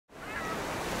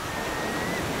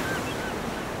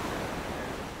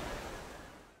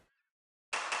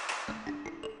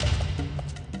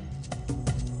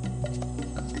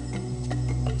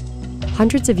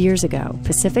Hundreds of years ago,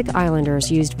 Pacific Islanders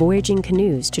used voyaging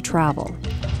canoes to travel.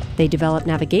 They developed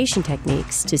navigation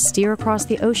techniques to steer across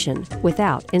the ocean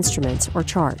without instruments or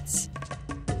charts.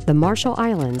 The Marshall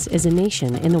Islands is a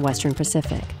nation in the Western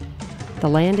Pacific. The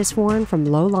land is formed from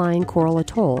low-lying coral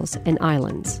atolls and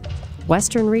islands.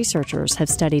 Western researchers have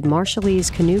studied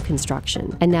Marshallese canoe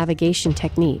construction and navigation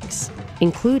techniques,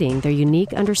 including their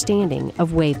unique understanding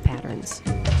of wave patterns.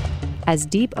 As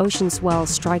deep ocean swells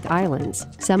strike islands,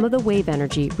 some of the wave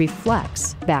energy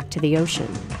reflects back to the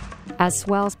ocean. As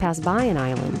swells pass by an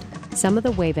island, some of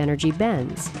the wave energy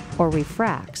bends, or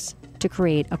refracts, to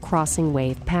create a crossing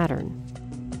wave pattern.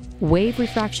 Wave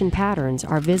refraction patterns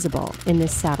are visible in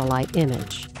this satellite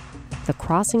image. The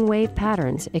crossing wave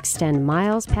patterns extend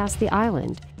miles past the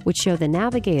island, which show the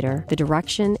navigator the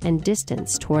direction and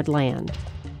distance toward land.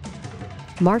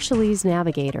 Marshallese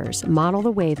navigators model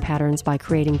the wave patterns by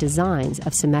creating designs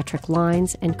of symmetric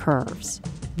lines and curves.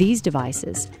 These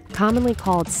devices, commonly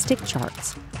called stick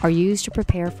charts, are used to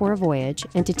prepare for a voyage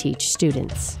and to teach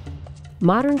students.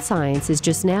 Modern science is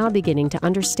just now beginning to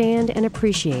understand and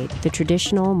appreciate the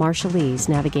traditional Marshallese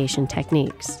navigation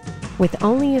techniques. With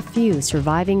only a few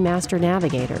surviving master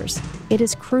navigators, it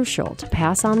is crucial to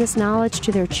pass on this knowledge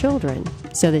to their children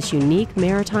so this unique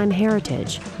maritime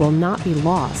heritage will not be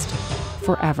lost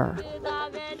forever.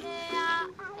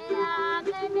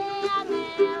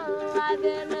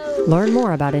 Learn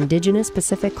more about indigenous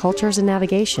Pacific cultures and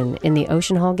navigation in the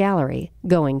Ocean Hall Gallery,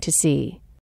 Going to Sea.